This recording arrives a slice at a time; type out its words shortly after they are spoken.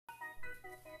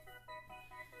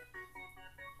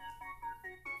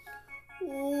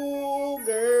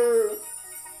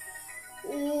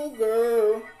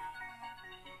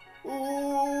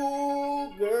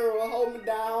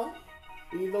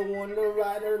the one to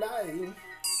ride or die.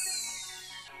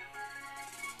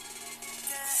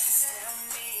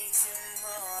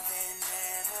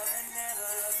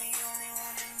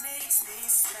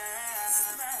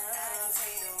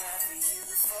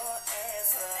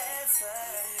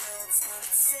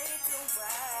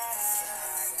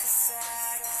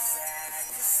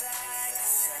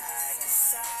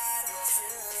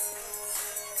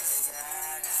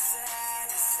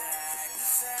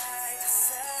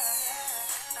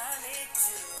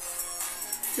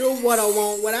 You're what I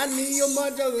want, what I need, you're my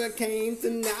drug, I can't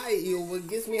deny. You're what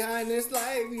gets me high in this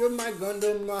life. You're my gun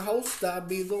to my host. I'll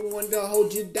be the one to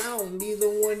hold you down, be the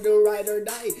one to ride or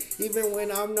die, even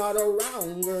when I'm not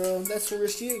around, girl. That's real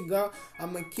shit, girl.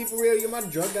 I'ma keep it real, you're my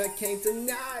drug, I can't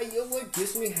deny. You're what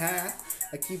gets me high.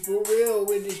 I keep it real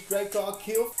with this Drake, I'll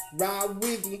kill. Ride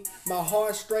with you, my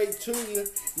heart straight to you.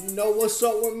 You know what's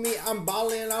up with me, I'm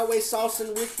ballin', always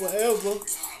saucing Rick forever.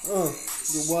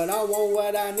 You're what I want,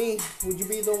 what I need. Would you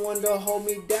be the one to hold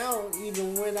me down,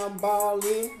 even when I'm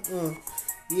ballin'?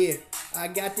 Yeah, I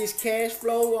got this cash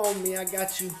flow on me, I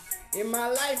got you in my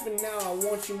life, and now I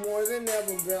want you more than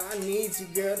ever, girl. I need you,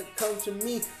 girl, to come to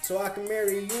me so I can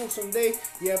marry you someday.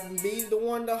 Yeah, be the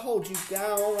one to hold you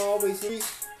down, always.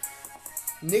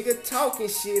 Nigga talking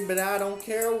shit, but I don't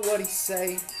care what he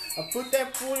say. I put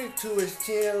that 40 to his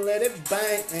chin, let it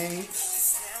bang.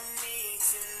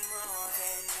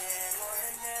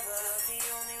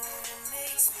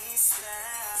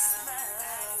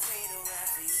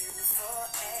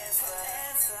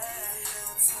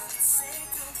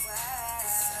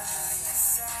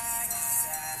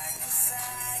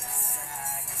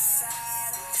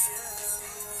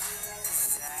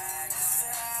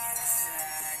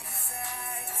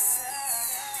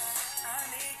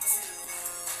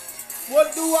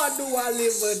 What do? I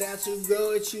live without you,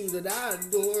 girl. It's you that I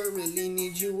adore. Really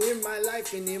need you in my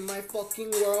life and in my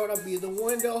fucking world. I'll be the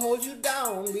one to hold you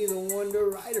down, be the one to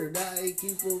ride or die.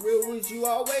 Keep it real with you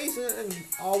always, and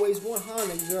always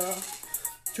 100, girl.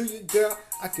 To you, girl,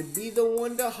 I could be the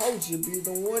one to hold you, be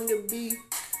the one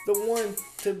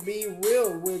to be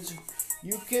real with you.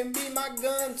 You can be my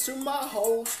gun to my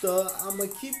holster. I'ma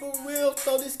keep it real,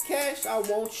 throw this cash, I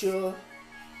want you.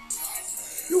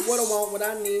 You're what I want, what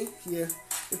I need, yeah.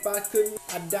 If I couldn't,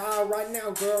 I'd die right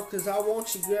now, girl, cause I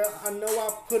want you, girl. I know I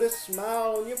put a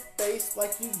smile on your face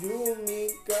like you do with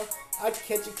me, girl. I'd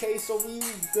catch a case over you,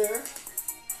 girl.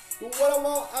 You're what I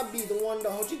want, I'd be the one to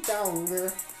hold you down,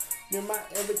 girl. You're my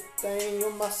everything,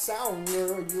 you're my sound,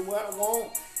 girl. You're what I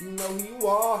want, you know who you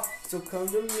are, so come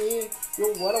to me.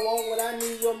 You're what I want, what I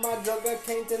need, you're my drug, I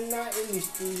can't deny in these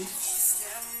streets.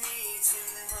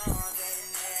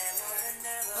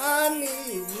 I need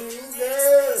you,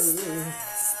 girl.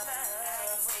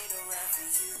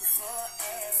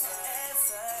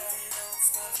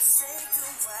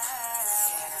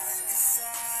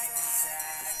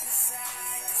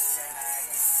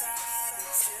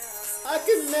 I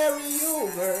can marry you,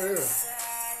 girl,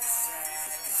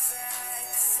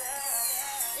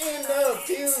 in the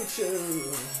future.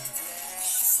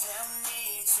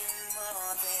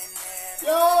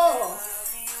 Yo.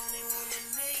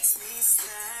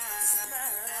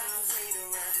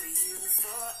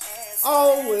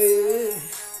 Always.